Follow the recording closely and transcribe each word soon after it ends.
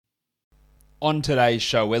On today's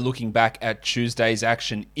show, we're looking back at Tuesday's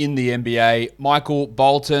action in the NBA. Michael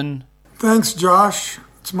Bolton. Thanks, Josh.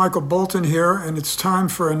 It's Michael Bolton here, and it's time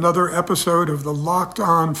for another episode of the Locked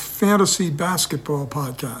On Fantasy Basketball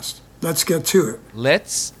Podcast. Let's get to it.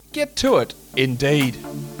 Let's get to it, indeed.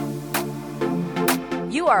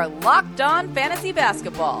 You are Locked On Fantasy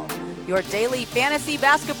Basketball, your daily fantasy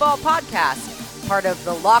basketball podcast, part of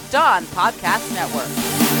the Locked On Podcast Network.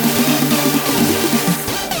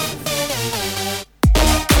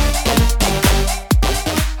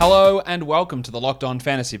 Hello and welcome to the Locked On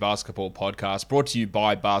Fantasy Basketball Podcast, brought to you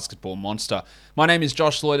by Basketball Monster. My name is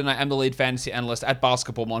Josh Lloyd and I am the lead fantasy analyst at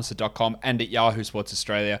basketballmonster.com and at Yahoo Sports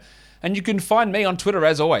Australia. And you can find me on Twitter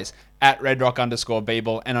as always, at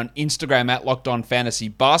redrock_Beeble, and on Instagram at Locked On Fantasy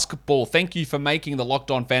Basketball. Thank you for making the Locked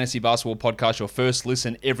On Fantasy Basketball Podcast your first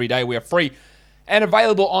listen every day. We are free and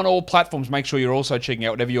available on all platforms. Make sure you're also checking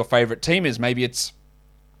out whatever your favorite team is. Maybe it's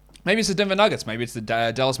the Denver Nuggets. Maybe it's the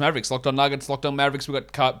Dallas Mavericks. Locked On Nuggets, Locked On Mavericks. We've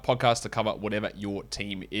got podcasts to cover whatever your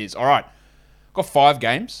team is. All right. Got 5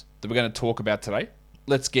 games that we're going to talk about today.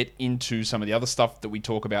 Let's get into some of the other stuff that we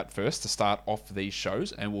talk about first to start off these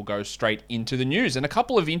shows, and we'll go straight into the news. And a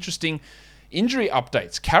couple of interesting injury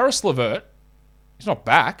updates. Caris LeVert, he's not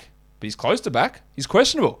back, but he's close to back. He's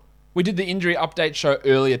questionable. We did the injury update show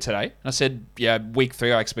earlier today, and I said, week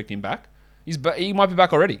 3, I expect him back. He might be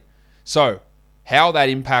back already. So, how that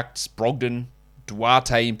impacts Brogdon,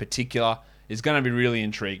 Duarte in particular, is going to be really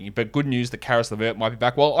intriguing. But good news that Caris LeVert might be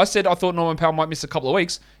back. Well, I said I thought Norman Powell might miss a couple of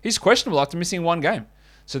weeks. He's questionable after missing 1 game.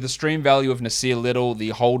 So the stream value of Nasir Little, the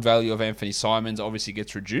hold value of Anthony Simons obviously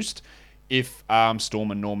gets reduced if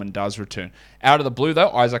Storm and Norman does return. Out of the blue, though,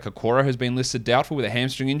 Isaac Okoro has been listed doubtful with a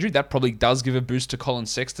hamstring injury. That probably does give a boost to Colin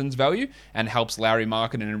Sexton's value and helps Larry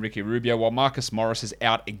Markin and Enrique Rubio, while Marcus Morris is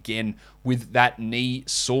out again with that knee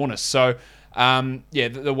soreness. So,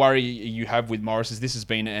 the worry you have with Morris is this has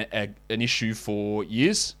been an issue for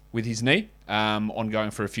years with his knee,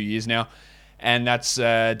 ongoing for a few years now, and that's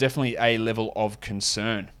definitely a level of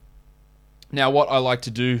concern. Now, what I like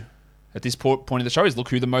to do at this point of the show is look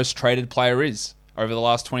who the most traded player is over the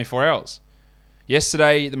last 24 hours.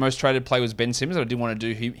 Yesterday, the most traded player was Ben Simmons. I didn't want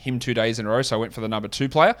to do him 2 days in a row, so I went for the number 2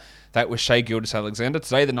 player. That was Shai Gilgeous-Alexander.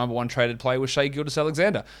 Today, the number 1 traded player was Shai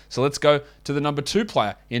Gilgeous-Alexander. So let's go to the number 2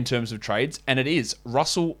 player in terms of trades, and it is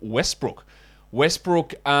Russell Westbrook.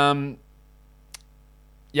 Westbrook, he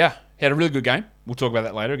had a really good game. We'll talk about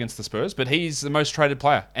that later against the Spurs, but he's the most traded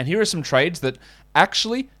player. And here are some trades that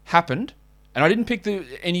actually happened, and I didn't pick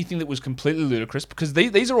anything that was completely ludicrous because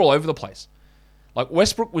these are all over the place. Like,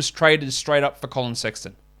 Westbrook was traded straight up for Colin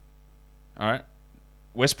Sexton. All right.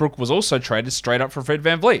 Westbrook was also traded straight up for Fred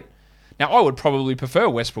VanVleet. Now, I would probably prefer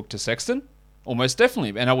Westbrook to Sexton, almost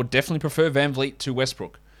definitely, and I would definitely prefer VanVleet to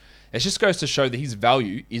Westbrook. It just goes to show that his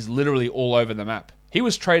value is literally all over the map. He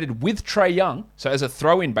was traded with Trae Young, so as a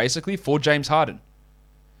throw-in, basically, for James Harden.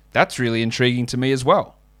 That's really intriguing to me as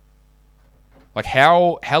well. Like,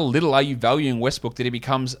 how little are you valuing Westbrook that he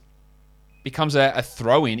becomes a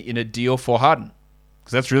throw-in in a deal for Harden?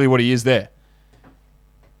 Because that's really what he is there.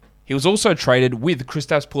 He was also traded with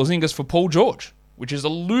Kristaps Porzingis for Paul George, which is a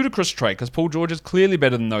ludicrous trade because Paul George is clearly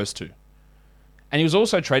better than those two. And he was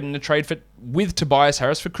also traded in a trade with Tobias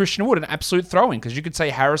Harris for Christian Wood, an absolute throw-in, because you could say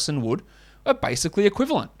Harris and Wood are basically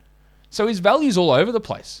equivalent. So his value's all over the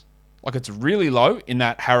place. Like, it's really low in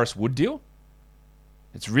that Harris-Wood deal.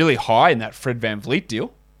 It's really high in that Fred VanVleet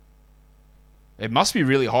deal. It must be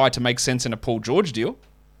really high to make sense in a Paul George deal.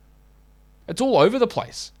 It's all over the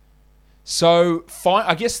place. So,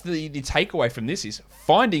 I guess the takeaway from this is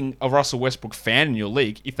finding a Russell Westbrook fan in your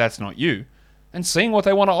league, if that's not you, and seeing what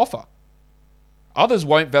they want to offer. Others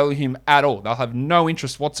won't value him at all. They'll have no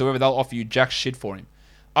interest whatsoever. They'll offer you jack shit for him.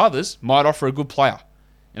 Others might offer a good player.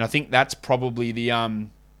 And I think that's probably the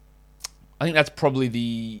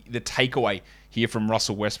takeaway here from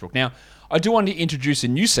Russell Westbrook. Now, I do want to introduce a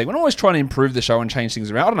new segment. I'm always trying to improve the show and change things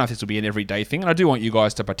around. I don't know if this will be an everyday thing, and I do want you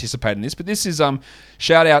guys to participate in this, but this is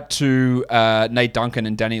shout out to Nate Duncan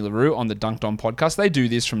and Danny LaRue on the Dunked On podcast. They do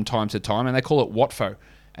this from time to time, and they call it WhatFo,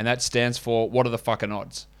 and that stands for What Are the Fucking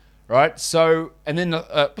Odds, right? So, and then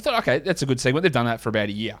I thought, okay, that's a good segment. They've done that for about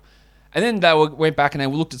a year. And then they went back and they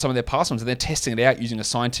looked at some of their past ones and they're testing it out using a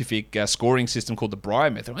scientific scoring system called the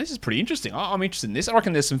Brier method. Well, this is pretty interesting. I'm interested in this. I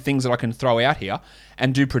reckon there's some things that I can throw out here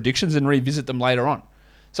and do predictions and revisit them later on.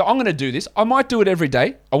 So I'm going to do this. I might do it every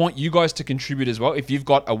day. I want you guys to contribute as well. If you've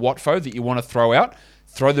got a WhatFo that you want to throw out,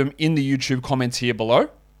 throw them in the YouTube comments here below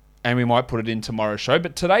and we might put it in tomorrow's show.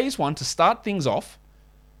 But today's one, to start things off,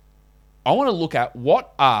 I want to look at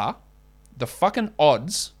what are the fucking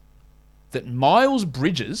odds that Miles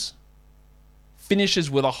Bridges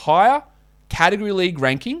finishes with a higher category league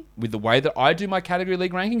ranking, with the way that I do my category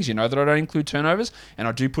league rankings, you know that I don't include turnovers, and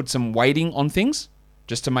I do put some weighting on things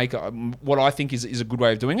just to make what I think is a good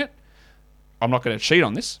way of doing it. I'm not going to cheat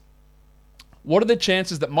on this. What are the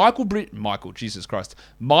chances that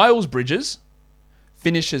Miles Bridges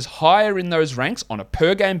finishes higher in those ranks on a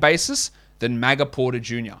per-game basis than Maga Porter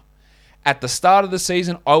Jr.? At the start of the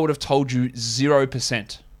season, I would have told you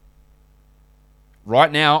 0%.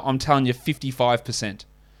 Right now, I'm telling you 55%.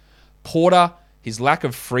 Porter, his lack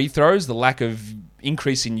of free throws, the lack of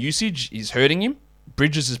increase in usage is hurting him.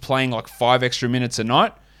 Bridges is playing like 5 extra minutes a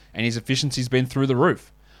night, and his efficiency's been through the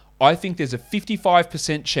roof. I think there's a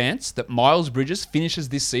 55% chance that Miles Bridges finishes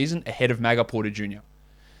this season ahead of Maga Porter Jr.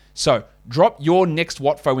 So, drop your next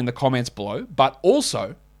Watfo in the comments below, but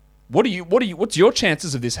also, what's your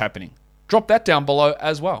chances of this happening? Drop that down below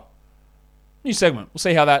as well. New segment. We'll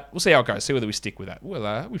see how it goes. See whether we stick with that.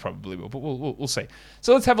 Well, we probably will, but we'll see.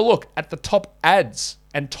 So let's have a look at the top adds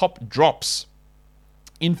and top drops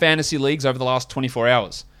in fantasy leagues over the last 24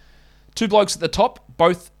 hours. 2 blokes at the top,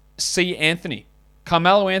 both C. Anthony.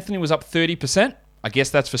 Carmelo Anthony was up 30%. I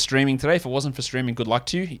guess that's for streaming today. If it wasn't for streaming, good luck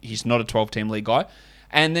to you. He's not a 12-team league guy.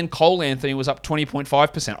 And then Cole Anthony was up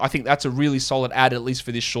 20.5%. I think that's a really solid ad, at least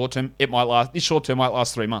for this short term. This short term might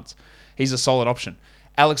last 3 months. He's a solid option.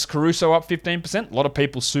 Alex Caruso up 15%. A lot of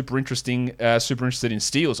people super interested in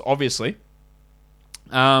steals, obviously.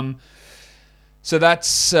 So that's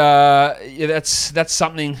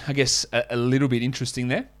something, I guess, a little bit interesting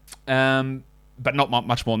there. But not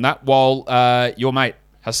much more than that. While your mate,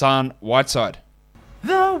 Hassan Whiteside.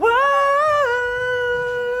 The world.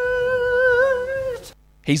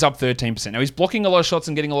 He's up 13%. Now, he's blocking a lot of shots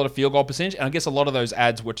and getting a lot of field goal percentage, and I guess a lot of those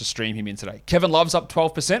ads were to stream him in today. Kevin Love's up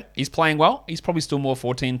 12%. He's playing well. He's probably still more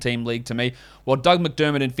 14-team league to me. While Doug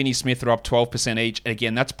McDermott and Finney Smith are up 12% each. And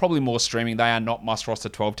again, that's probably more streaming. They are not must-roster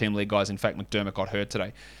 12-team league guys. In fact, McDermott got hurt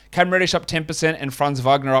today. Cam Reddish up 10% and Franz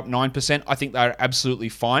Wagner up 9%. I think they're absolutely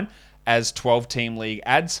fine as 12-team league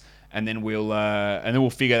ads. And then we'll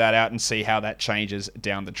figure that out and see how that changes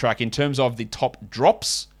down the track. In terms of the top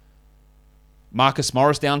drops, Marcus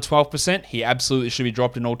Morris down 12%. He absolutely should be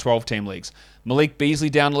dropped in all 12-team leagues. Malik Beasley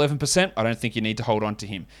down 11%. I don't think you need to hold on to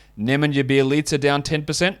him. Nemanja Bjelica down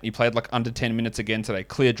 10%. He played like under 10 minutes again today.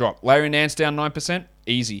 Clear drop. Larry Nance down 9%.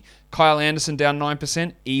 Easy. Kyle Anderson down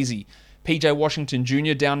 9%. Easy. PJ Washington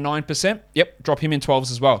Jr. down 9%. Yep, drop him in 12s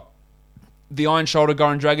as well. The Iron Shoulder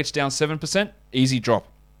Goran Dragic down 7%. Easy drop.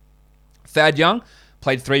 Thad Young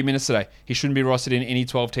played 3 minutes today. He shouldn't be rostered in any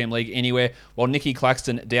 12-team league anywhere, while Nicky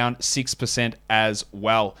Claxton down 6% as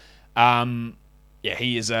well.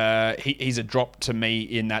 He's a drop to me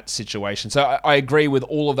in that situation. So I agree with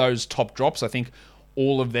all of those top drops. I think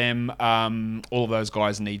all of those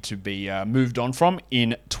guys need to be moved on from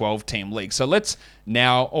in 12-team leagues. So let's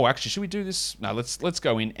now. Oh, actually, should we do this? No, let's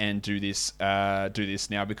go in and do this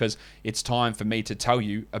now, because it's time for me to tell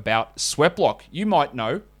you about Sweatblock. You might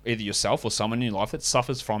know either yourself or someone in your life that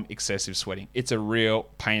suffers from excessive sweating. It's a real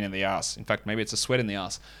pain in the ass. In fact, maybe it's a sweat in the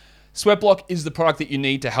ass. Sweatblock is the product that you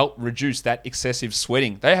need to help reduce that excessive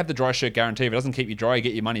sweating. They have the dry shirt guarantee. If it doesn't keep you dry, you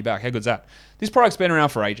get your money back. How good's that? This product's been around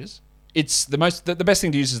for ages. It's the best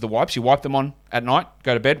thing to use is the wipes. You wipe them on at night,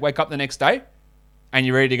 go to bed, wake up the next day, and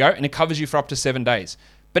you're ready to go. And it covers you for up to 7 days.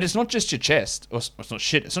 But it's not just your chest. Or it's not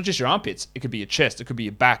shit. It's not just your armpits. It could be your chest. It could be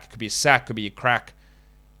your back. It could be your sack. It could be your crack.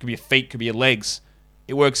 It could be your feet. It could be your legs.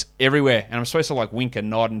 It works everywhere. And I'm supposed to like wink and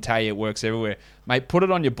nod and tell you it works everywhere. Mate, put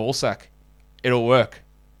it on your ball sack. It'll work.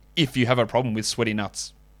 If you have a problem with sweaty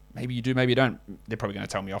nuts. Maybe you do, maybe you don't. They're probably going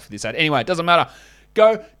to tell me off for this ad. Anyway, it doesn't matter.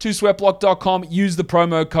 Go to sweatblock.com. Use the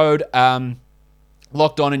promo code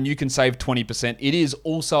Locked On and you can save 20%. It is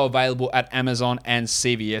also available at Amazon and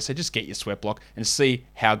CVS. So just get your Sweatblock and see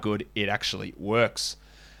how good it actually works.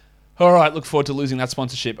 All right, look forward to losing that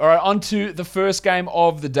sponsorship. All right, on to the first game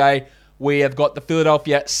of the day. We have got the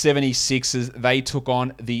Philadelphia 76ers. They took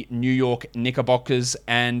on the New York Knickerbockers,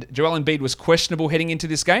 and Joel Embiid was questionable heading into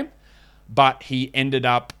this game, but he ended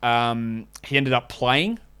up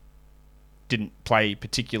playing. Didn't play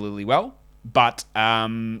particularly well, but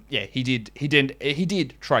he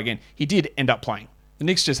did try again. He did end up playing. The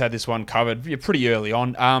Knicks just had this one covered pretty early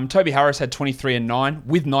on. Toby Harris had 23 and 9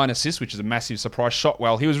 with 9 assists, which is a massive surprise. Shot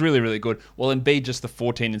well. He was really, really good. Well, Embiid just the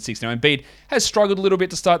 14 and 6. Now, Embiid has struggled a little bit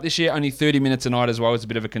to start this year. Only 30 minutes a night as well is a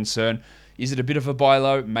bit of a concern. Is it a bit of a buy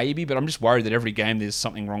low? Maybe, but I'm just worried that every game there's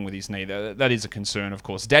something wrong with his knee. That is a concern, of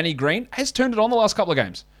course. Danny Green has turned it on the last couple of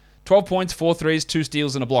games. 12 points, 4 threes, 2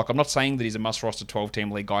 steals, and a block. I'm not saying that he's a must-roster 12-team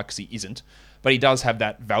league guy because he isn't. but he does have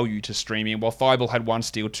that value to streaming. While Thibault had 1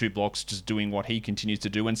 steal, 2 blocks, just doing what he continues to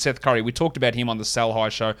do. And Seth Curry, we talked about him on the Sal High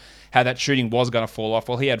show, how that shooting was going to fall off.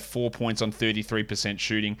 Well, he had 4 points on 33%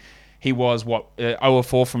 shooting. He was, 0 of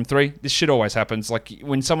 4 from 3? This shit always happens. Like,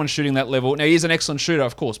 when someone's shooting that level... Now, he's an excellent shooter,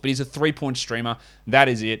 of course, but he's a 3-point streamer. That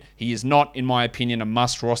is it. He is not, in my opinion, a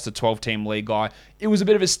must-roster 12-team league guy. It was a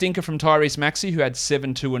bit of a stinker from Tyrese Maxey, who had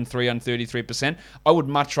 7, 2, and 3 on 33%. I would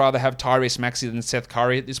much rather have Tyrese Maxey than Seth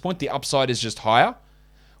Curry. At this point, the upside is just higher.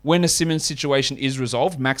 When a Simmons situation is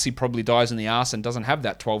resolved, Maxey probably dies in the arse and doesn't have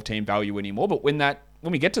that 12-team value anymore. But when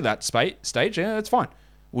we get to that stage, yeah, that's fine.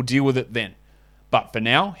 We'll deal with it then. But for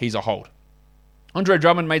now, he's a hold. Andre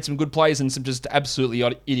Drummond made some good plays and some just absolutely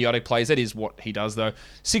idiotic plays. That is what he does, though.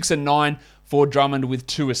 6 and 9 for Drummond with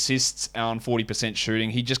 2 assists on 40% shooting.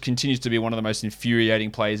 He just continues to be one of the most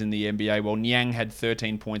infuriating players in the NBA, while Niang had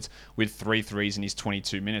 13 points with 3 threes in his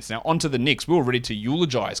 22 minutes. Now, on to the Knicks. We were ready to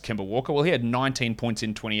eulogize Kemba Walker. Well, he had 19 points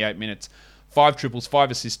in 28 minutes. 5 triples,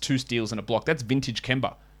 5 assists, 2 steals, and a block. That's vintage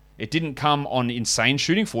Kemba. It didn't come on insane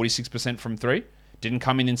shooting, 46% from 3. Didn't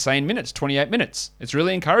come in insane minutes, 28 minutes. It's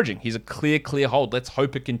really encouraging. He's a clear hold. Let's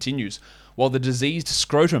hope it continues. While the diseased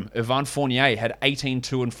scrotum, Evan Fournier, had 18,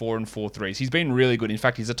 2, and 4 and 4 threes. He's been really good. In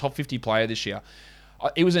fact, he's a top 50 player this year.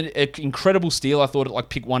 It was an incredible steal. I thought it like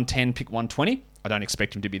pick 110, pick 120. I don't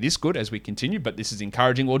expect him to be this good as we continue, but this is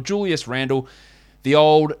encouraging. Well, Julius Randle, the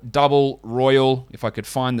old double royal, if I could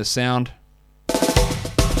find the sound.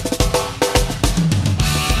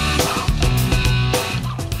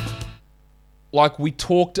 Like we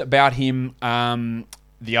talked about him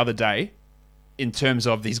the other day in terms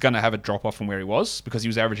of he's going to have a drop-off from where he was because he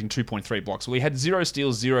was averaging 2.3 blocks. Well, he had 0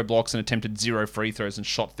 steals, 0 blocks, and attempted 0 free throws and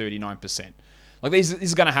shot 39%. Like, this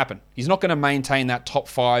is going to happen. He's not going to maintain that top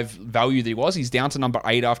 5 value that he was. He's down to number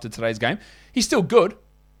 8 after today's game. He's still good,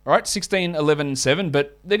 all right, 16, 11, and 7,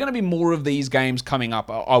 but there are going to be more of these games coming up,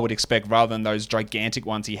 I would expect, rather than those gigantic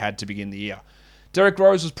ones he had to begin the year. Derrick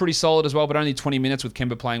Rose was pretty solid as well, but only 20 minutes with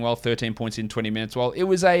Kemba playing well, 13 points in 20 minutes. Well, it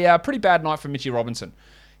was a pretty bad night for Mitchie Robinson.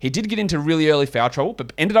 He did get into really early foul trouble,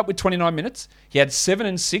 but ended up with 29 minutes. He had 7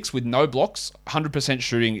 and 6 with no blocks. 100%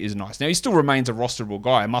 shooting is nice. Now, he still remains a rosterable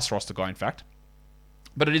guy, a must-roster guy, in fact.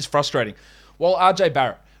 But it is frustrating. Well, RJ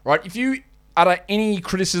Barrett, right? If you utter any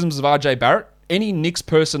criticisms of RJ Barrett, any Knicks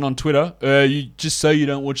person on Twitter, you just say you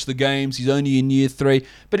don't watch the games, he's only in year 3.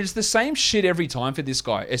 But it's the same shit every time for this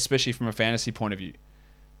guy, especially from a fantasy point of view.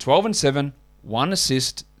 12 and 7, 1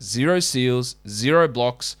 assist, 0 steals, 0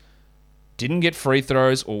 blocks, didn't get free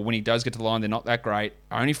throws, or when he does get to the line, they're not that great.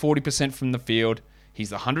 Only 40% from the field. He's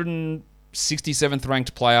the 167th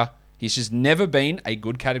ranked player. He's just never been a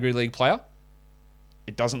good category league player.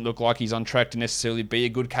 It doesn't look like he's on track to necessarily be a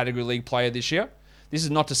good category league player this year. This is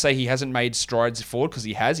not to say he hasn't made strides forward, because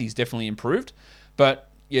he has. He's definitely improved. But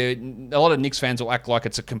yeah, a lot of Knicks fans will act like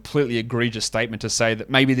it's a completely egregious statement to say that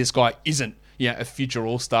maybe this guy isn't a future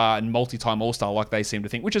All-Star and multi-time All-Star like they seem to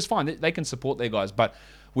think, which is fine. They can support their guys. But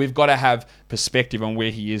we've got to have perspective on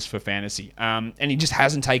where he is for fantasy. And he just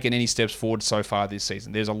hasn't taken any steps forward so far this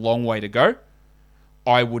season. There's a long way to go.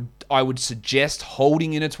 I would suggest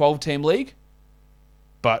holding in a 12-team league,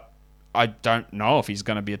 but I don't know if he's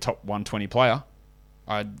going to be a top 120 player.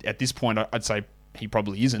 At this point, I'd say he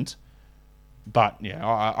probably isn't. But yeah,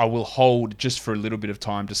 I will hold just for a little bit of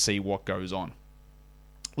time to see what goes on.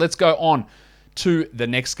 Let's go on to the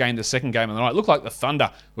next game, the second game of the night. Looked like the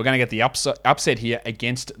Thunder were going to get the upset here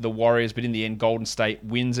against the Warriors, but in the end, Golden State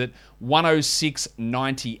wins it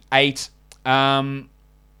 106-98.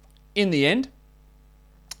 In the end,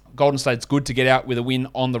 Golden State's good to get out with a win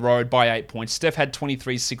on the road by 8 points. Steph had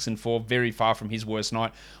 23, 6, and 4, very far from his worst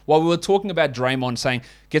night. While we were talking about Draymond saying,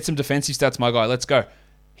 get some defensive stats, my guy, let's go.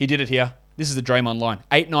 He did it here. This is the Draymond line.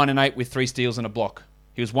 8, 9, and 8 with 3 steals and a block.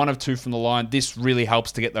 He was 1 of 2 from the line. This really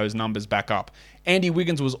helps to get those numbers back up. Andy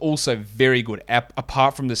Wiggins was also very good,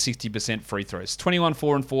 apart from the 60% free throws. 21,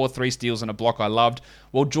 4, and 4, 3 steals and a block I loved.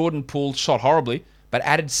 While Jordan Poole shot horribly, but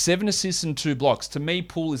added 7 assists and 2 blocks. To me,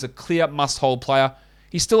 Poole is a clear must-hold player.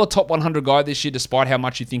 He's still a top 100 guy this year, despite how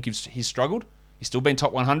much you think he's struggled. He's still been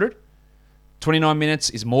top 100. 29 minutes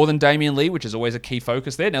is more than Damian Lee, which is always a key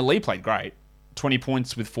focus there. Now, Lee played great. 20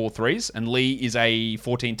 points with 4 threes, and Lee is a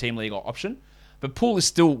 14-team league option. But Poole is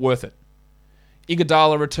still worth it.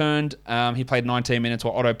 Iguodala returned. He played 19 minutes,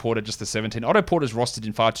 while Otto Porter just the 17. Otto Porter's rostered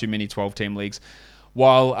in far too many 12-team leagues,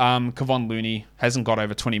 while Kevon Looney hasn't got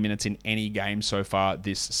over 20 minutes in any game so far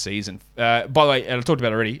this season. By the way, I talked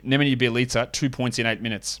about it already, Nemanja Bjelica, 2 points in 8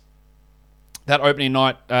 minutes. That opening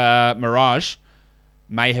night mirage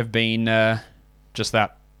may have been just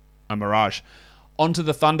that, a mirage. Onto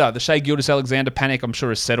the Thunder. The Shai Gilgeous-Alexander panic, I'm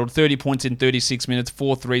sure, is settled. 30 points in 36 minutes,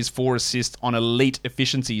 4 threes, 4 assists on elite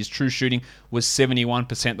efficiency. His true shooting was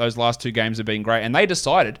 71%. Those last 2 games have been great. And they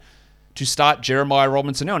decided to start Jeremiah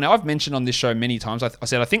Robinson-Earl. Now, I've mentioned on this show many times, I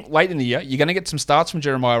said, I think late in the year, you're going to get some starts from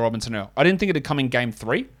Jeremiah Robinson-Earl. I didn't think it'd come in game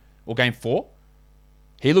 3 or game 4.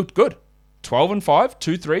 He looked good. 12 and 5,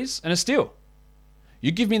 2 threes, and a steal.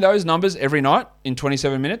 You give me those numbers every night in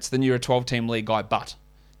 27 minutes, then you're a 12-team league guy. But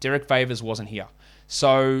Derek Favors wasn't here.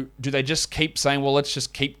 So do they just keep saying, well, let's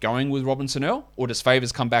just keep going with Robinson-Earl? Or does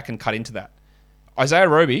Favors come back and cut into that? Isaiah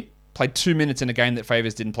Roby played 2 minutes in a game that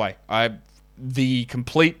Favors didn't play. The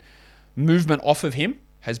complete movement off of him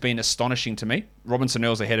has been astonishing to me.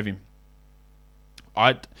 Robinson-Earl's ahead of him.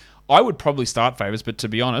 I would probably start Favors, but to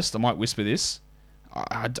be honest, I might whisper this.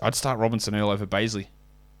 I'd start Robinson-Earl over Bazley.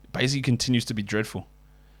 Bazley continues to be dreadful.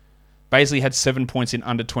 Bazley had 7 points in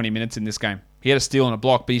under 20 minutes in this game. He had a steal and a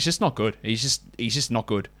block, but he's just not good. He's just not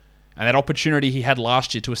good. And that opportunity he had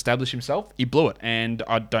last year to establish himself, he blew it, and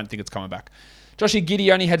I don't think it's coming back. Joshie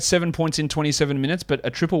Giddey only had 7 points in 27 minutes, but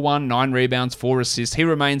a 111, 9 rebounds, 4 assists. He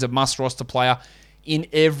remains a must-roster player in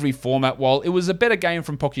every format. While it was a better game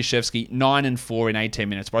from Pokusevski, 9 and 4 in 18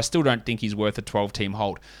 minutes, but I still don't think he's worth a 12-team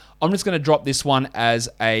hold. I'm just going to drop this one as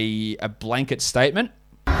a blanket statement.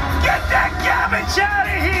 Get that garbage out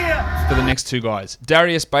of here! For the next 2 guys.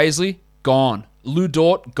 Darius Bazley, gone. Lou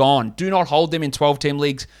Dort, gone. Do not hold them in 12-team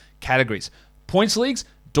leagues categories. Points leagues,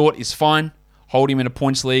 Dort is fine. Hold him in a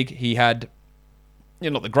points league. He had,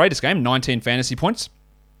 not the greatest game, 19 fantasy points.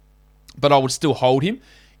 But I would still hold him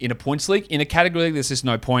in a points league. In a category league, there's just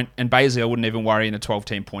no point. And Bazley, I wouldn't even worry in a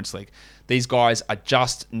 12-team points league. These guys are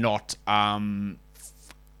just not... they're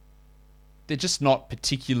just not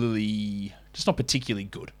particularly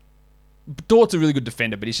good. Dort's a really good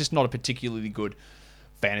defender, but he's just not a particularly good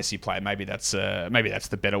fantasy player. Maybe that's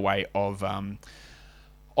the better way of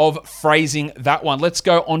phrasing that one. Let's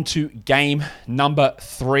go on to game number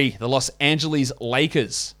 3. The Los Angeles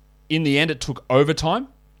Lakers. In the end, it took overtime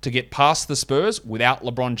to get past the Spurs without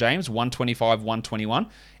LeBron James, 125-121.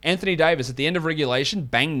 Anthony Davis, at the end of regulation,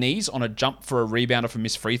 banged knees on a jump for a rebounder for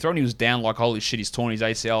missed free throw, and he was down like, holy shit, he's torn his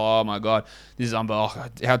ACL. Oh, my God. This is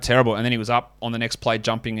how terrible. And then he was up on the next play,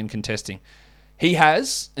 jumping and contesting. He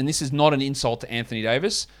has, and this is not an insult to Anthony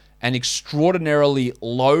Davis, an extraordinarily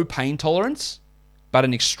low pain tolerance, but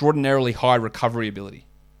an extraordinarily high recovery ability.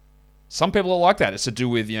 Some people are like that. It's to do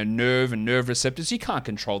with nerve and nerve receptors. You can't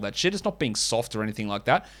control that shit. It's not being soft or anything like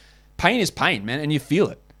that. Pain is pain, man, and you feel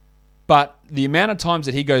it. But the amount of times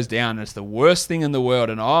that he goes down, and it's the worst thing in the world,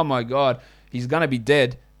 and oh my God, he's going to be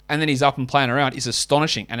dead, and then he's up and playing around, is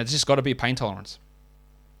astonishing, and it's just got to be pain tolerance.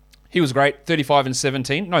 He was great, 35 and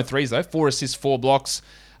 17. No threes, though. 4 assists, 4 blocks.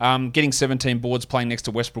 Getting 17 boards, playing next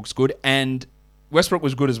to Westbrook's good, and Westbrook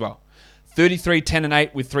was good as well. 33, 10 and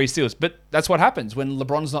 8 with 3 steals. But that's what happens. When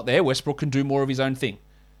LeBron's not there, Westbrook can do more of his own thing.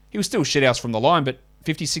 He was still shithouse from the line, but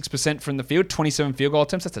 56% from the field, 27 field goal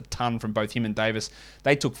attempts. That's a ton from both him and Davis.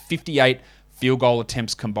 They took 58 field goal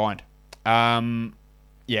attempts combined.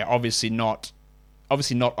 Obviously not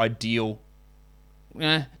ideal.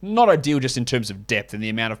 Not ideal just in terms of depth and the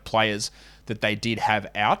amount of players that they did have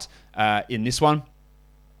out in this one.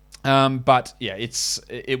 But yeah,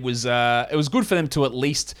 it was good for them to at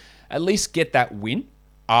least get that win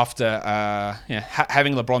after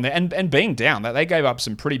having LeBron there and being down. They gave up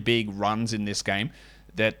some pretty big runs in this game.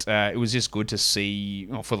 That it was just good to see,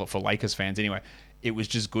 for Lakers fans anyway. It was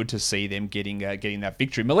just good to see them getting that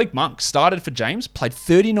victory. Malik Monk started for James, played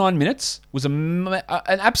 39 minutes, was an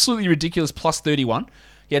absolutely ridiculous plus 31.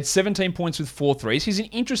 He had 17 points with 4 threes. He's an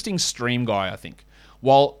interesting stream guy, I think.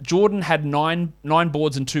 While Jordan had 9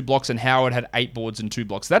 boards and 2 blocks, and Howard had 8 boards and 2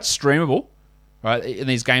 blocks. That's streamable, right? In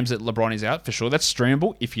these games that LeBron is out, for sure. That's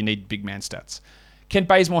streamable if you need big man stats. Kent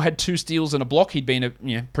Bazemore had 2 steals and a block. He'd been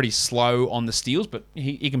pretty slow on the steals, but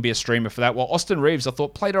he can be a streamer for that. While Austin Reeves, I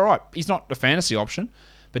thought, played all right. He's not a fantasy option,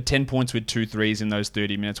 but 10 points with 2 threes in those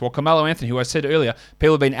 30 minutes. While Carmelo Anthony, who I said earlier,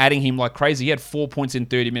 people have been adding him like crazy. He had 4 points in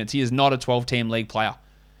 30 minutes. He is not a 12-team league player.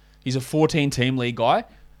 He's a 14-team league guy,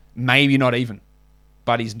 maybe not even,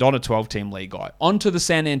 but he's not a 12-team league guy. On to the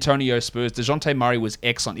San Antonio Spurs. DeJounte Murray was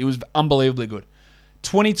excellent. He was unbelievably good.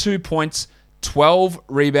 22 points, 12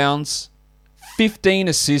 rebounds, 15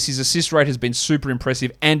 assists. His assist rate has been super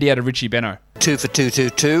impressive, and he had a Richie Beno. 2 for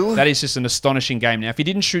 2. That is just an astonishing game. Now, if he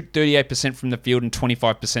didn't shoot 38% from the field and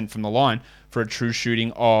 25% from the line, for a true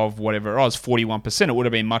shooting of whatever it was, 41%. It would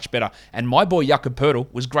have been much better. And my boy Jakob Poeltl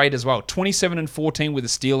was great as well. 27 and 14 with a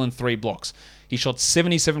steal and 3 blocks. He shot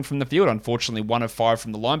 77 from the field, unfortunately 1 of 5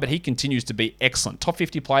 from the line, but he continues to be excellent. Top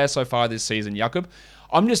 50 player so far this season, Jakob.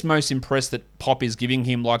 I'm just most impressed that Pop is giving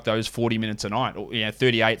him like those 40 minutes a night, or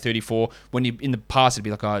 38, 34. When in the past, it'd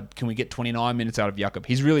be like, oh, can we get 29 minutes out of Jakob?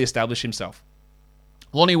 He's really established himself.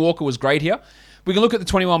 Lonnie Walker was great here. We can look at the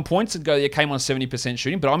 21 points and go, yeah, came on 70%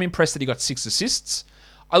 shooting, but I'm impressed that he got 6 assists.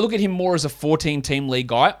 I look at him more as a 14-team league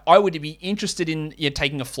guy. I would be interested in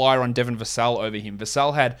taking a flyer on Devin Vassell over him.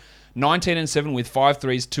 Vassell had 19 and 7 with 5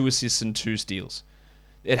 threes, 2 assists, and 2 steals.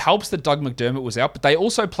 It helps that Doug McDermott was out, but they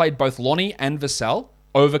also played both Lonnie and Vassell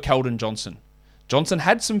over Keldon Johnson. Johnson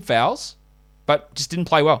had some fouls, but just didn't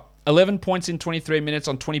play well. 11 points in 23 minutes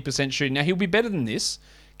on 20% shooting. Now, he'll be better than this,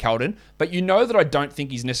 Keldon, but you know that I don't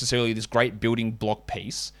think he's necessarily this great building block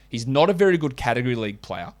piece. He's not a very good category league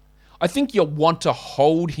player. I think you'll want to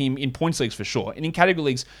hold him in points leagues for sure. And in category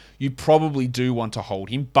leagues, you probably do want to hold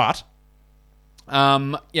him, but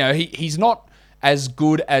he's not as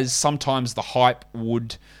good as sometimes the hype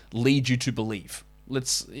would lead you to believe.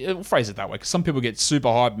 We'll phrase it that way, because some people get super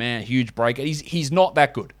hyped, man, huge break. He's not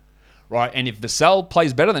that good, right? And if Vassell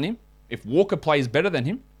plays better than him, if Walker plays better than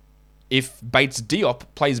him, if Bates Diop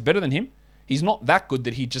plays better than him, he's not that good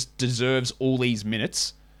that he just deserves all these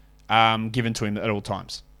minutes given to him at all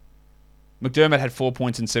times. McDermott had 4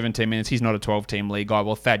 points in 17 minutes. He's not a 12-team league guy.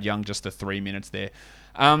 Well, Thad Young, just the 3 minutes there.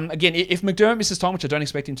 Again, if McDermott misses time, which I don't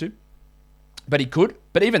expect him to, but he could.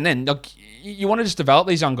 But even then, you want to just develop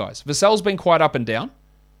these young guys. Vassell's been quite up and down.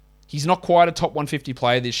 He's not quite a top 150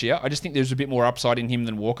 player this year. I just think there's a bit more upside in him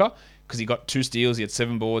than Walker, because he got 2 steals, he had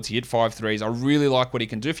 7 boards, he hit 5 threes. I really like what he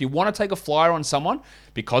can do. If you want to take a flyer on someone,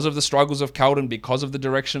 because of the struggles of Keldon, because of the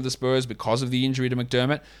direction of the Spurs, because of the injury to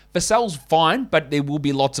McDermott, Vassell's fine, but there will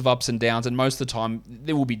be lots of ups and downs, and most of the time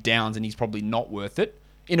there will be downs, and he's probably not worth it.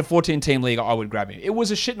 In a 14-team league, I would grab him. It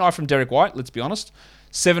was a shit night from Derek White, let's be honest.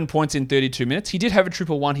 7 points in 32 minutes. He did have a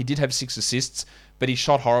triple one. He did have 6 assists, but he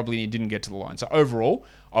shot horribly and he didn't get to the line. So overall,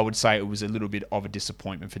 I would say it was a little bit of a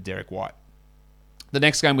disappointment for Derek White. The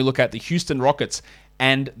next game we look at, the Houston Rockets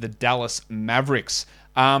and the Dallas Mavericks.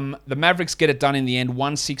 The Mavericks get it done in the end,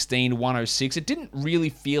 116-106. It didn't really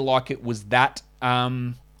feel like it was that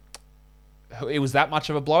much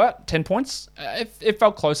of a blowout. 10 points. It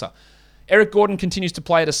felt closer. Eric Gordon continues to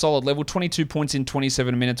play at a solid level, 22 points in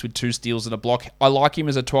 27 minutes with 2 steals and a block. I like him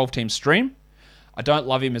as a 12-team stream. I don't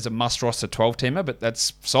love him as a must-roster 12-teamer, but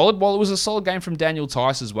that's solid. Well, it was a solid game from Daniel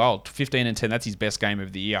Tice as well, 15 and 10. That's his best game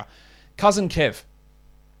of the year. Cousin Kev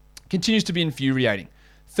continues to be infuriating.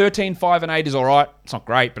 13, 5, and 8 is all right. It's not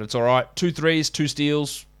great, but it's all right. 2 threes, 2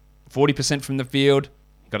 steals, 40% from the field.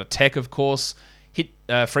 Got a tech, of course. Hit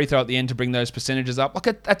free throw at the end to bring those percentages up. Look,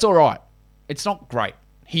 that's all right. It's not great.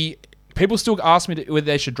 People still ask me whether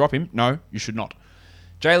they should drop him. No, you should not.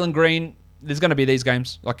 Jalen Green, there's going to be these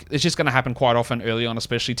games. It's just going to happen quite often early on,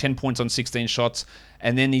 especially 10 points on 16 shots.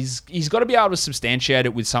 And then he's got to be able to substantiate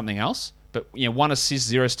it with something else. But 1 assist,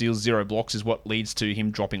 0 steals, 0 blocks is what leads to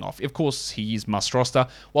him dropping off. Of course, he is must roster.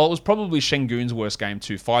 While it was probably Şengün's worst game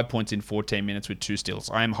too. 5 points in 14 minutes with 2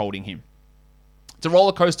 steals. I am holding him. It's a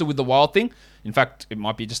roller coaster with the Wild thing. In fact, it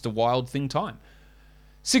might be just a Wild thing time.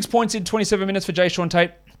 6 points in 27 minutes for Jae'Sean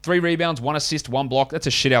Tate. 3 rebounds, 1 assist, 1 block. That's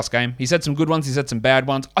a shithouse game. He's had some good ones. He's had some bad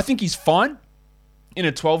ones. I think he's fine in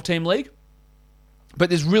a 12-team league, but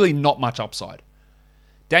there's really not much upside.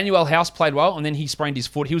 Daniel House played well, and then he sprained his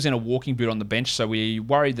foot. He was in a walking boot on the bench, so we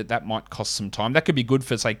worried that might cost some time. That could be good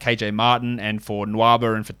for, say, KJ Martin and for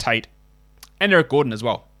Nwaba and for Tate and Eric Gordon as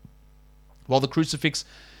well. While the Crucifix,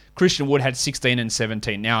 Christian Wood had 16 and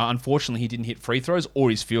 17. Now, unfortunately, he didn't hit free throws or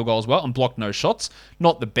his field goals well and blocked no shots.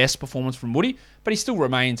 Not the best performance from Woody, but he still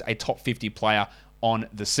remains a top 50 player on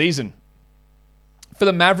the season. For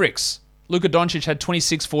the Mavericks, Luka Doncic had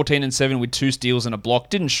 26, 14, and 7 with 2 steals and a block.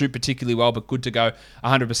 Didn't shoot particularly well, but good to go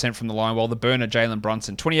 100% from the line. While the burner, Jalen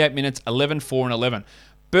Brunson, 28 minutes, 11, 4, and 11.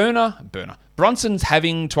 Brunson's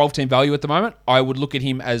having 12-team value at the moment. I would look at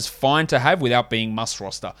him as fine to have without being must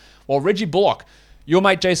roster. While Reggie Bullock, your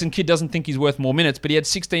mate Jason Kidd doesn't think he's worth more minutes, but he had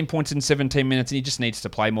 16 points in 17 minutes and he just needs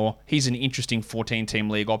to play more. He's an interesting 14-team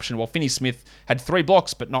league option, while Finney Smith had 3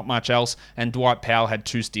 blocks, but not much else, and Dwight Powell had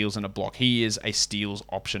 2 steals and a block. He is a steals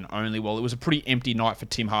option only. Well, it was a pretty empty night for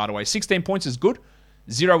Tim Hardaway. 16 points is good.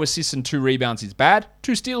 0 assists and 2 rebounds is bad.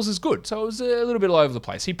 2 steals is good. So it was a little bit all over the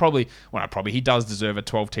place. He does deserve a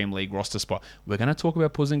 12-team league roster spot. We're going to talk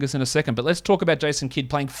about Porzingis in a second, but let's talk about Jason Kidd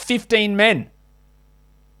playing 15 men.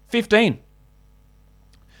 15.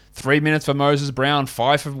 3 minutes for Moses Brown,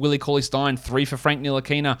 5 for Willie Cauley-Stein, 3 for Frank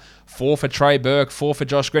Ntilikina, 4 for Trey Burke, 4 for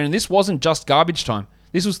Josh Green. And this wasn't just garbage time.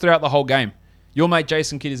 This was throughout the whole game. Your mate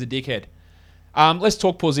Jason Kidd is a dickhead. Let's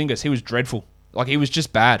talk Porzingis. He was dreadful. He was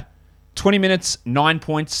just bad. 20 minutes, 9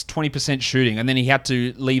 points, 20% shooting, and then he had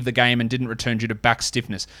to leave the game and didn't return due to back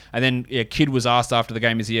stiffness. And then Kidd was asked after the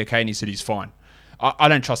game, is he okay? And he said he's fine. I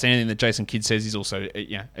don't trust anything that Jason Kidd says. He's also,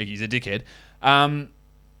 he's a dickhead.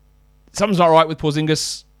 Something's not right with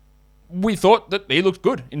Porzingis. We thought that he looked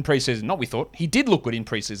good in preseason. Not we thought. He did look good in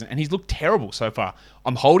preseason, and he's looked terrible so far.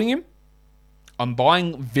 I'm holding him. I'm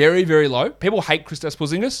buying very, very low. People hate Kristaps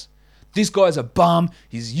Porzingis. This guy's a bum.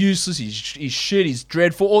 He's useless. He's shit. He's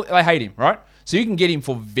dreadful. They hate him, right? So you can get him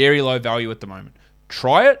for very low value at the moment.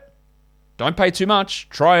 Try it. Don't pay too much.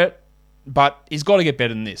 Try it. But he's got to get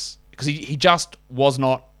better than this because he just was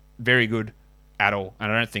not very good at all.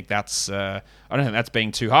 And I don't think that's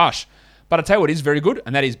being too harsh. But I tell you what is very good,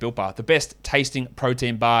 and that is Built Bar, the best tasting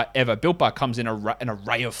protein bar ever. Built Bar comes in an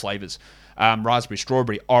array of flavors. Raspberry,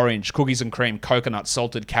 strawberry, orange, cookies and cream, coconut,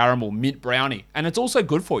 salted caramel, mint brownie. And it's also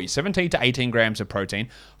good for you. 17 to 18 grams of protein,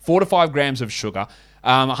 4 to 5 grams of sugar,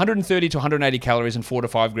 130 to 180 calories, and 4 to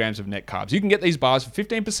 5 grams of net carbs. You can get these bars for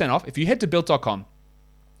 15% off if you head to Built.com.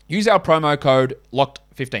 Use our promo code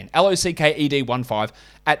LOCKED15, LOCKED15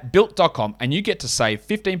 at Built.com, and you get to save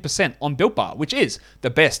 15% on Built Bar, which is the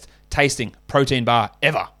best tasting protein bar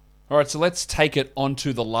ever. All right, so let's take it on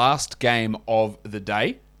to the last game of the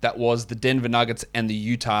day. That was the Denver Nuggets and the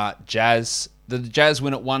Utah Jazz. The Jazz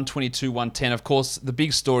win at 122-110. Of course, the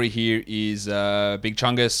big story here is Big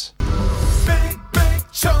Chungus. Big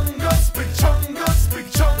Chungus, Big Chungus, Big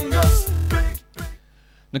Chungus, big.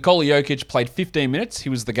 Nikola Jokic played 15 minutes. He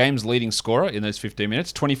was the game's leading scorer in those 15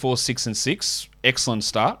 minutes. 24, 6, and 6. Excellent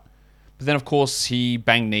start. But then, of course, he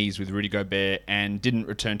banged knees with Rudy Gobert and didn't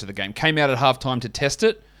return to the game. Came out at halftime to test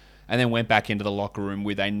it, and then went back into the locker room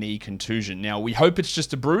with a knee contusion. Now, we hope it's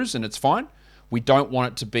just a bruise and it's fine. We don't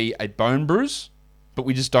want it to be a bone bruise, but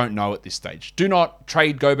we just don't know at this stage. Do not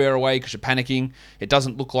trade Gobert away because you're panicking. It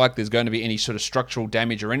doesn't look like there's going to be any sort of structural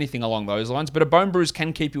damage or anything along those lines, but a bone bruise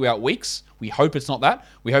can keep you out weeks. We hope it's not that.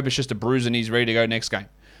 We hope it's just a bruise and he's ready to go next game.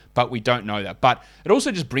 But we don't know that. But it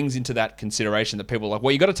also just brings into that consideration that people are like,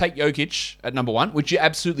 well, you got to take Jokic at number 1, which you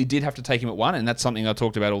absolutely did have to take him at 1, and that's something I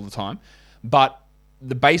talked about all the time. But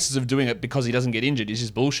the basis of doing it because he doesn't get injured is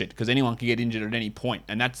just bullshit, because anyone can get injured at any point,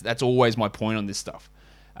 and that's always my point on this stuff.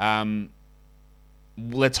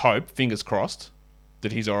 Let's hope, fingers crossed,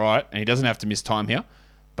 that he's all right and he doesn't have to miss time here,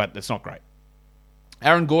 but it's not great.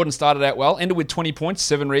 Aaron Gordon started out well, ended with 20 points,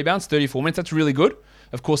 7 rebounds, 34 minutes. That's really good.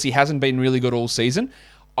 Of course, he hasn't been really good all season.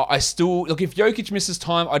 I still, look, if Jokic misses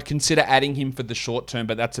time, I'd consider adding him for the short term,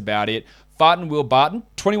 but that's about it. Will Barton,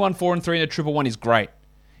 21, 4, and 3 in a 1-1 is great.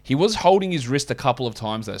 He was holding his wrist a couple of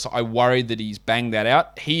times, though, so I worried that he's banged that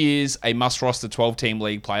out. He is a must-roster 12-team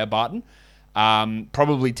league player, Barton.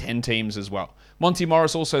 Probably 10 teams as well. Monty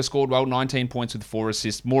Morris also scored well, 19 points with 4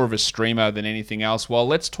 assists, more of a streamer than anything else. Well,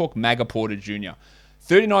 let's talk Maga Porter Jr.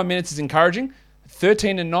 39 minutes is encouraging.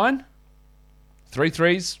 13 and 9, 3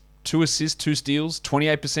 threes, 2 assists, 2 steals,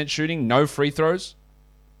 28% shooting, no free throws.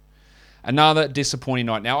 Another disappointing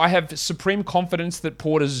night. Now, I have supreme confidence that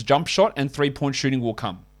Porter's jump shot and 3-point shooting will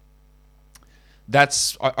come.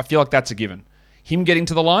 I feel like that's a given. Him getting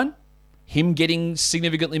to the line, him getting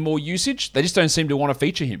significantly more usage, they just don't seem to want to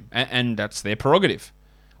feature him, and that's their prerogative.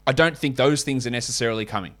 I don't think those things are necessarily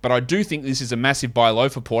coming, but I do think this is a massive buy low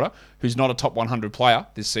for Porter, who's not a top 100 player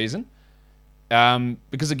this season.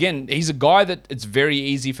 Because again, he's a guy that it's very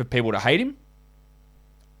easy for people to hate him.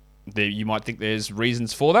 You might think there's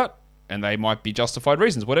reasons for that, and they might be justified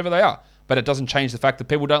reasons, whatever they are. But it doesn't change the fact that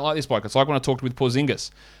people don't like this bloke. It's like when I talked with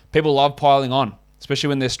Porzingis. People love piling on, especially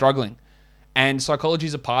when they're struggling. And psychology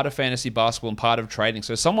is a part of fantasy basketball and part of trading.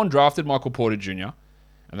 So someone drafted Michael Porter Jr.,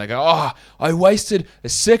 and they go, I wasted a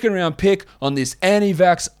 2nd-round pick on this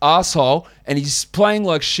anti-vax asshole, and he's playing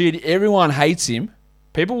like shit. Everyone hates him.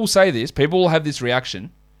 People will say this. People will have this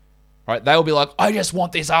reaction. Right? They'll be like, I just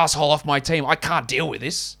want this asshole off my team. I can't deal with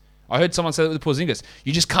this. I heard someone say that with Porzingis.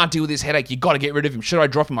 You just can't deal with this headache. You got to get rid of him. Should I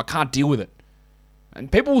drop him? I can't deal with it. And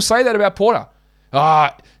people will say that about Porter.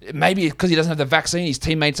 Maybe because he doesn't have the vaccine, his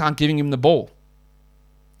teammates aren't giving him the ball.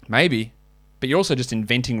 Maybe. But you're also just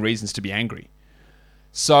inventing reasons to be angry.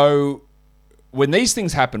 So when these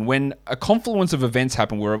things happen, when a confluence of events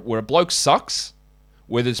happen where a bloke sucks,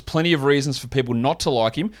 where there's plenty of reasons for people not to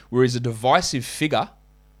like him, where he's a divisive figure,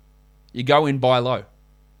 you go in buy low.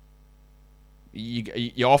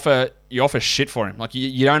 You offer shit for him. Like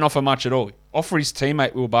you don't offer much at all. Offer his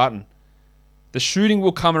teammate Will Barton. The shooting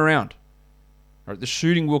will come around. Right? The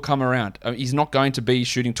shooting will come around. He's not going to be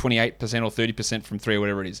shooting 28% or 30% from three or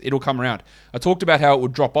whatever it is. It'll come around. I talked about how it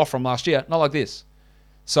would drop off from last year. Not like this.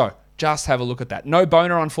 So just have a look at that. No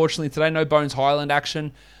Boner, unfortunately, today. No Bones Highland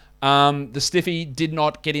action. The Stiffy did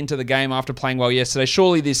not get into the game after playing well yesterday.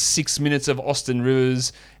 Surely this 6 minutes of Austin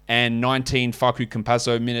Rivers and 19 Facu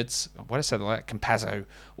Campazzo minutes. Why did I say that? Campazzo.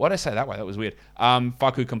 Why did I say that way? That was weird.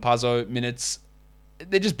 Facu Campazzo minutes.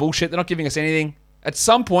 They're just bullshit. They're not giving us anything. At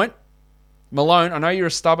some point, Malone, I know you're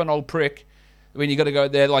a stubborn old prick when you got to go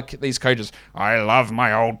there like these coaches. I love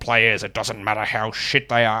my old players. It doesn't matter how shit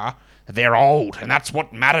they are. They're old, and that's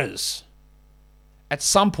what matters. At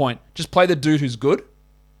some point, just play the dude who's good.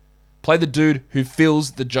 Play the dude who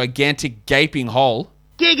fills the gigantic gaping hole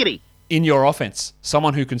Giggity. in your offense.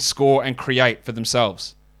 Someone who can score and create for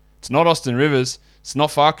themselves. It's not Austin Rivers. It's not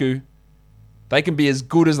Facu. They can be as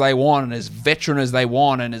good as they want and as veteran as they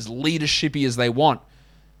want and as leadershipy as they want.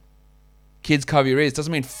 Kids, cover your ears.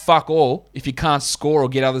 Doesn't mean fuck all if you can't score or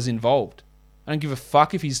get others involved. I don't give a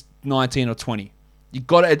fuck if he's 19 or 20. You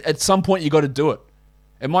got to, at some point, you got to do it.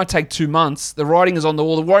 It might take 2 months. The writing is on the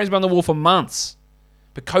wall. The writing's been on the wall for months.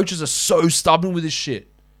 But coaches are so stubborn with this shit.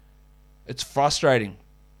 It's frustrating.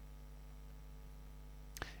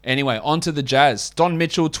 Anyway, on to the Jazz. Don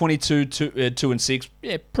Mitchell, 22, 2 and 6.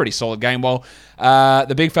 Yeah, pretty solid game. While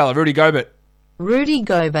the big fella, Rudy Gobert. Rudy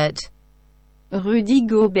Gobert. Rudy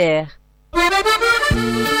Gobert.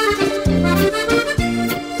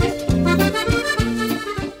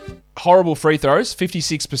 Horrible free throws,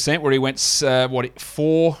 56%, where he went,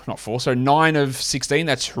 9 of 16.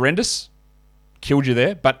 That's horrendous. Killed you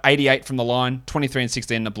there. But 88 from the line, 23 and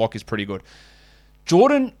 16. The block is pretty good.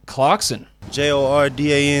 Jordan Clarkson.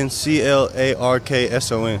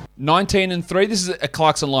 JordanClarkson. 19 and 3. This is a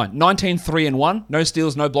Clarkson line. 19, 3 and 1. No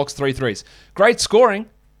steals, no blocks, 3 threes. Great scoring.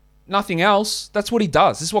 Nothing else. That's what he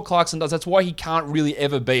does. This is what Clarkson does. That's why he can't really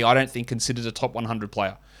ever be, I don't think, considered a top 100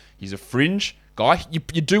 player. He's a fringe guy. You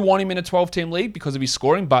do want him in a 12-team league because of his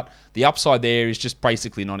scoring, but the upside there is just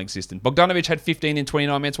basically non-existent. Bogdanovic had 15 in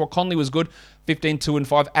 29 minutes, while Conley was good, 15, 2 and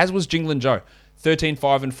 5, as was Jinglen Joe. 13,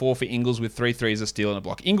 5 and 4 for Ingles with 3 threes, a steal and a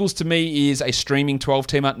block. Ingles, to me, is a streaming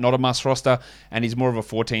 12-teamer, not a must roster, and he's more of a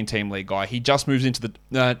 14-team league guy. He just moves into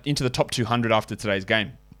the top 200 after today's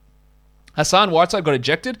game. Hassan Whiteside got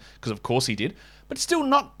ejected, because of course he did, but still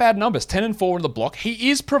not bad numbers. 10 and 4 in the block. He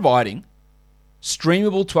is providing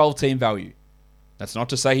streamable 12-team value. That's not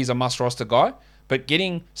to say he's a must-roster guy, but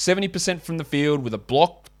getting 70% from the field with a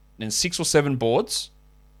block and 6 or 7 boards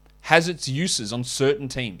has its uses on certain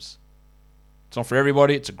teams. It's not for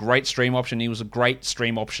everybody. It's a great stream option. He was a great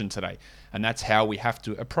stream option today. And that's how we have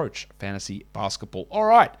to approach fantasy basketball. All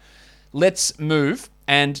right, let's move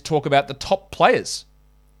and talk about the top players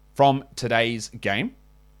from today's game.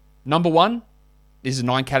 Number 1 is a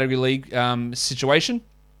 9-category league situation.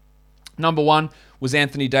 Number 1 was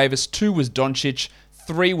Anthony Davis. 2 was Doncic.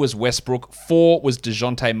 3 was Westbrook. 4 was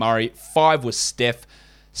DeJounte Murray. 5 was Steph.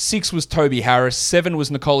 6 was Toby Harris. 7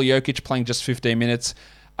 was Nikola Jokic playing just 15 minutes.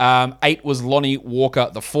 8 was Lonnie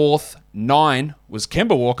Walker the 4th. 9 was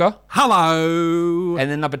Kemba Walker. Hello.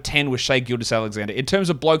 And then number 10 was Shai Gilgeous-Alexander. In terms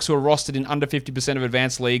of blokes who are rostered in under 50% of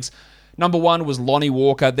advanced leagues, number 1 was Lonnie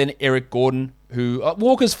Walker, then Eric Gordon, who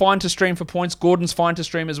Walker's fine to stream for points. Gordon's fine to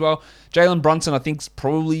stream as well. Jalen Brunson, I think, is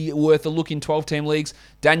probably worth a look in 12-team leagues.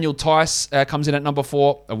 Daniel Tice comes in at number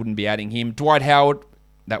 4. I wouldn't be adding him. Dwight Howard,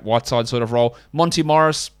 that Whiteside sort of role. Monty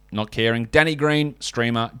Morris, not caring. Danny Green,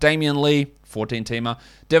 streamer. Damian Lee, 14-teamer.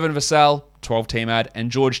 Devin Vassell, 12-team ad. And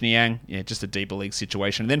George Niang, just a deeper league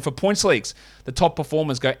situation. And then for points leagues, the top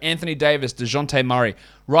performers go Anthony Davis, DeJounte Murray,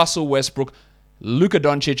 Russell Westbrook, Luka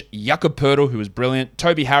Doncic, Jakob Poeltl, who was brilliant,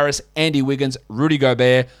 Toby Harris, Andy Wiggins, Rudy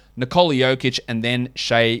Gobert, Nikola Jokic, and then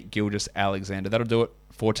Shai Gilgeous-Alexander. That'll do it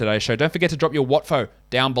for today's show. Don't forget to drop your WhatFo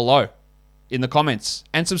down below in the comments.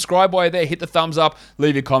 And subscribe while you're there. Hit the thumbs up,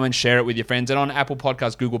 leave your comments, share it with your friends. And on Apple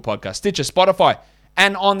Podcasts, Google Podcasts, Stitcher, Spotify,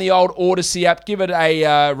 and on the old Odyssey app, give it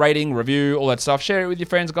a rating, review, all that stuff. Share it with your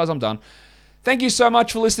friends. Guys, I'm done. Thank you so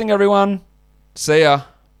much for listening, everyone. See ya.